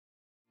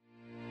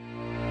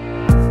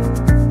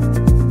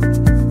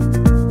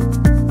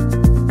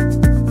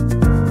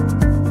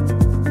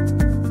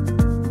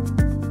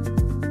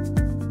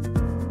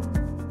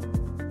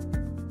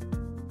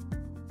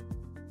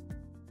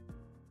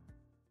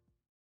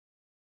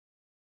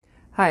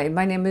Hi,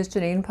 my name is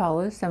Janine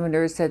Pawlus. I'm a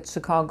nurse at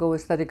Chicago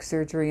Aesthetic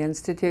Surgery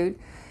Institute,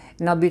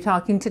 and I'll be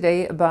talking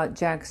today about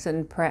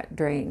Jackson-Pratt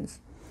drains.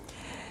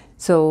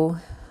 So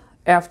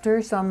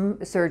after some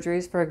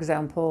surgeries, for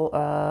example,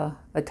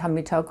 a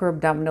tummy tuck or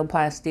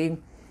abdominoplasty,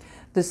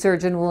 the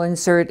surgeon will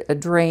insert a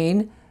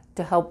drain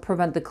to help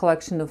prevent the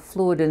collection of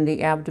fluid in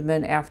the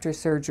abdomen after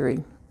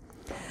surgery.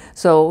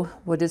 So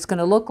what it's going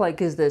to look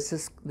like is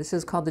this. This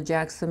is called the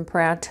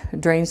Jackson-Pratt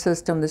drain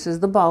system. This is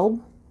the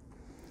bulb.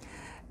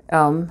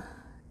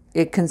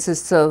 It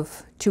consists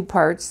of two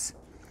parts,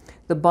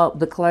 the bulb,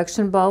 the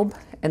collection bulb,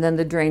 and then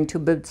the drain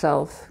tube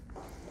itself.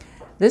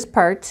 This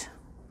part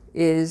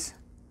is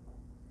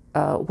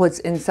what's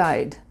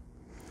inside,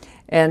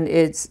 and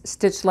it's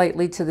stitched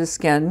lightly to the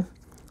skin.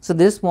 So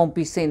this won't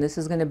be seen. This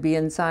is going to be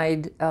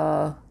inside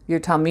your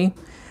tummy.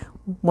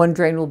 One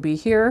drain will be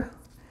here,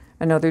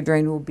 another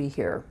drain will be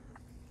here.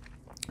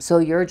 So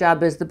your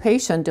job as the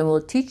patient, and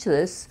we'll teach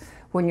this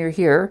when you're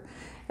here,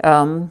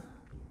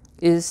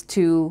 is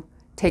to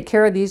take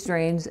care of these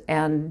drains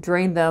and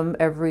drain them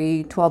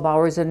every 12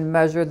 hours and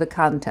measure the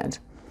content.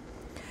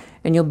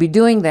 And you'll be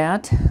doing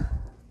that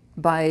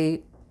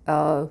by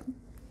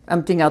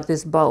emptying out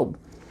this bulb.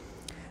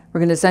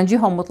 We're going to send you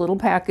home with a little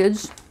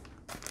package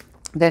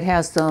that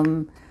has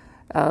some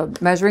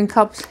measuring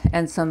cups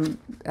and some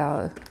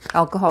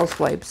alcohol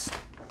swipes.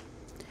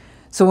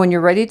 So when you're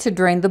ready to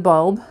drain the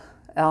bulb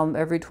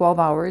every 12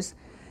 hours,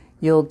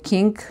 you'll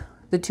kink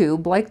the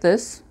tube like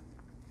this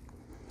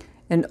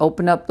and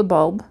open up the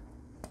bulb.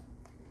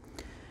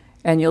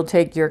 And you'll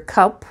take your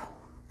cup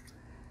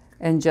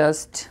and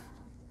just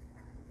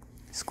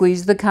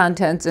squeeze the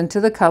contents into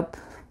the cup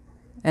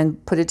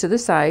and put it to the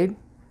side.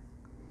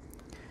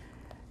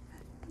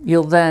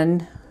 You'll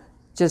then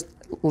just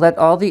let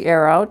all the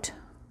air out,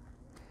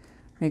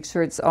 make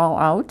sure it's all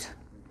out,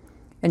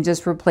 and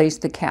just replace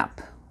the cap.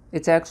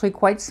 It's actually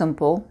quite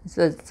simple.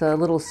 It's a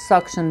little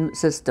suction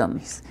system.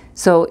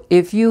 So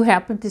if you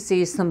happen to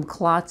see some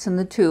clots in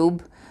the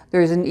tube,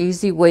 there's an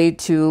easy way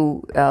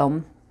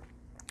to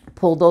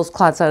pull those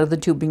clots out of the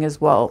tubing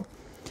as well.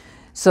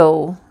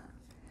 So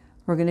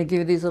we're going to give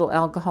you these little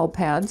alcohol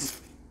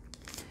pads.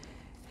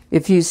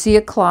 If you see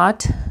a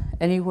clot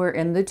anywhere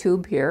in the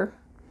tube here,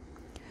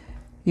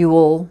 you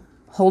will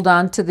hold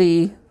on to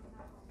the,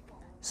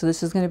 so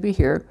this is going to be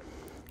here,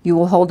 you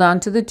will hold on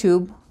to the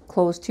tube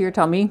close to your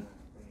tummy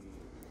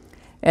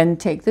and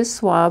take this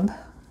swab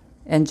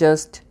and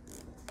just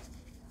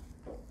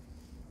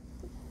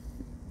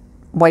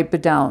wipe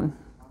it down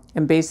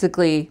and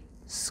basically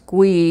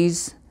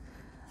squeeze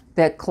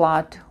that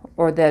clot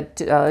or that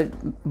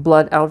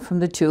blood out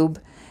from the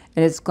tube,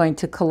 and it's going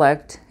to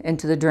collect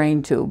into the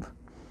drain tube.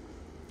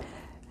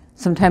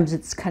 Sometimes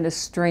it's kind of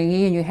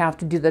stringy and you have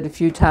to do that a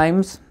few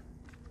times.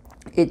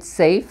 It's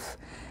safe.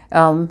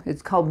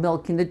 It's called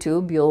milking the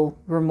tube. You'll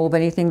remove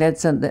anything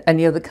that's in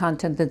any of the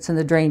content that's in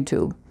the drain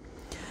tube.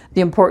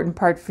 The important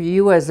part for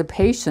you as a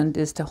patient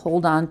is to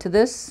hold on to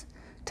this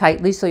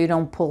tightly so you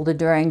don't pull the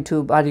drain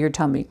tube out of your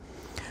tummy.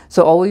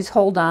 So always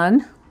hold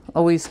on,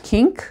 always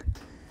kink,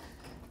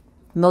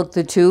 milk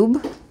the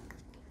tube,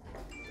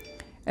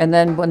 and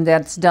then when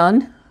that's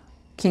done,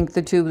 kink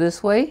the tube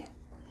this way,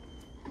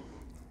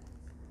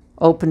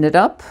 open it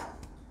up,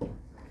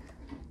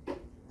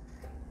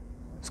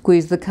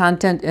 squeeze the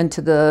content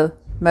into the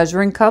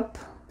measuring cup,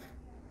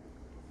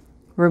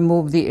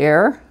 remove the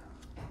air,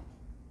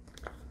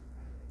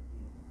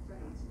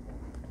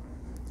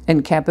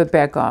 and cap it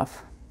back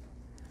off.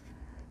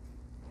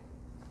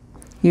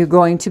 You're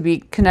going to be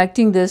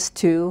connecting this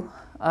to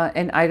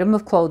an item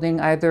of clothing,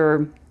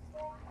 either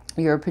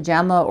your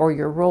pajama or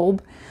your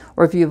robe,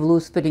 or if you have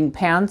loose-fitting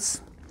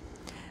pants,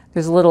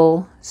 there's a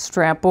little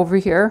strap over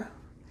here,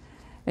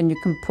 and you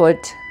can put,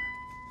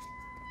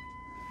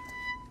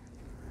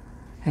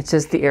 it's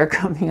just the air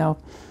coming out.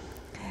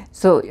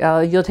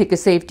 So you'll take a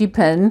safety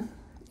pin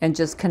and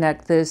just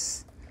connect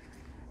this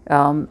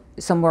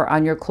somewhere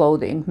on your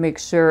clothing. Make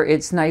sure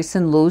it's nice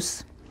and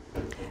loose.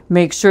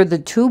 Make sure the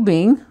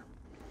tubing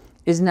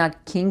is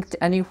not kinked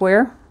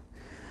anywhere.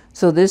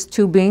 So this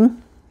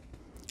tubing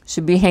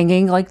should be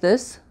hanging like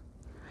this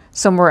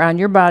somewhere on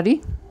your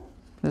body.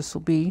 This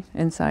will be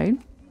inside.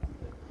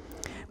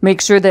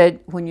 Make sure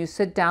that when you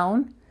sit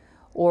down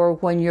or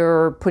when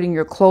you're putting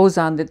your clothes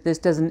on, that this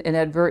doesn't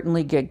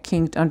inadvertently get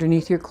kinked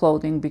underneath your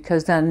clothing,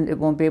 because then it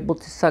won't be able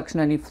to suction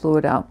any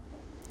fluid out.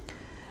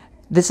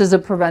 This is a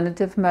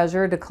preventative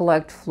measure to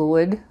collect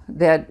fluid,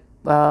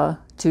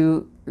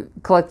 to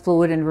collect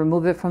fluid and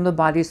remove it from the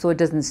body so it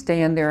doesn't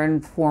stay in there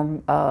and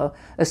form a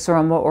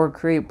seroma or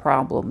create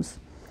problems.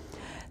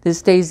 This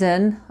stays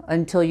in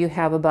until you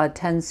have about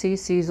 10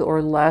 cc's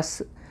or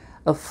less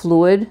of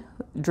fluid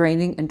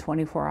draining in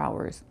 24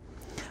 hours,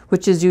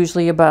 which is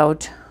usually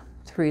about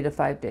 3 to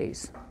 5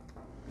 days.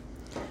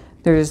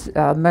 There's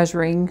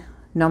measuring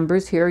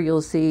numbers here.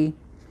 You'll see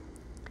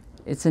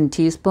it's in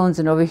teaspoons,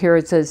 and over here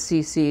it says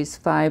cc's,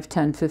 5,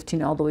 10,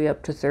 15, all the way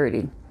up to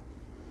 30.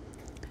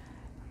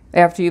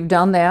 After you've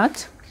done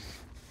that,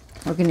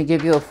 we're going to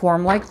give you a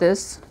form like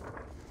this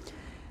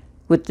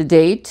with the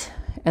date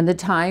and the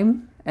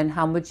time and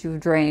how much you've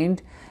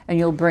drained, and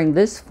you'll bring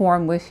this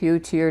form with you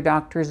to your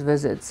doctor's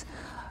visits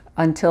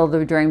until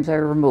the drains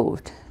are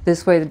removed.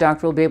 This way the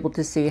doctor will be able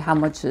to see how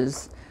much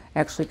is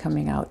actually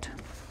coming out.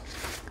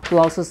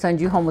 We'll also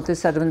send you home with a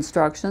set of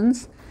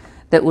instructions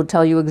that will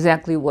tell you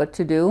exactly what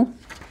to do.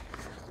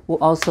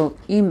 We'll also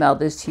email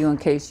this to you in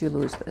case you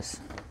lose this.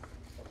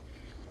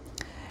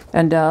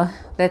 And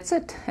that's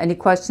it. Any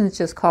questions,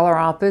 just call our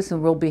office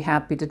and we'll be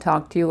happy to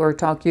talk to you or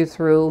talk you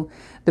through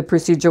the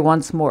procedure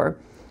once more.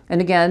 And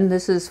again,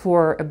 this is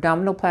for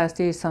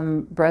abdominoplasty,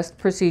 some breast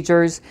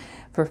procedures,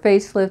 for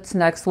facelifts,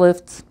 neck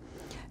lifts.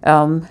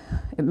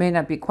 It may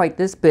not be quite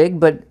this big,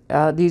 but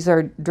these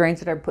are drains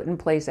that are put in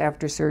place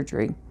after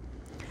surgery.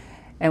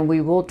 And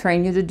we will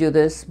train you to do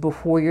this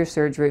before your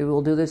surgery.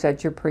 We'll do this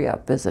at your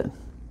pre-op visit.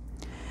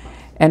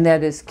 And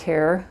that is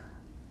care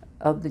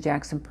of the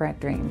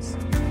Jackson-Pratt drains.